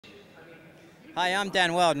Hi, I'm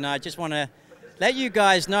Dan Wheldon. I just want to let you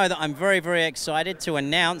guys know that I'm very, very excited to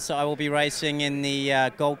announce that I will be racing in the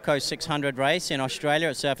Gold Coast 600 race in Australia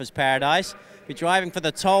at Surfers Paradise. Be driving for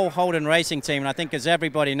the Toll Holden racing team, and I think, as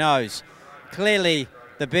everybody knows, clearly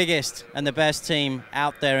the biggest and the best team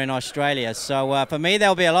out there in Australia. So for me,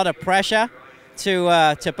 there'll be a lot of pressure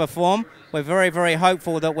to perform. We're very, very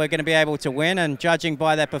hopeful that we're going to be able to win, and judging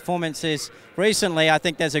by their performances recently, I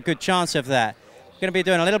think there's a good chance of that. Going to be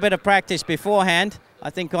doing a little bit of practice beforehand,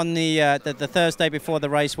 I think on the Thursday before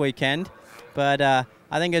the race weekend. But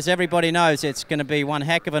I think, as everybody knows, it's going to be one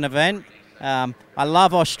heck of an event. I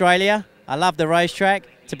love Australia. I love the racetrack.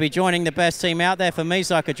 To be joining the best team out there, for me,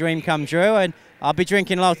 is like a dream come true. And I'll be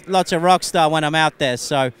drinking lots of Rockstar when I'm out there.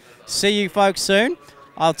 So see you folks soon.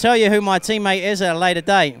 I'll tell you who my teammate is at a later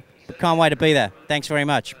date. But can't wait to be there. Thanks very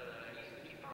much.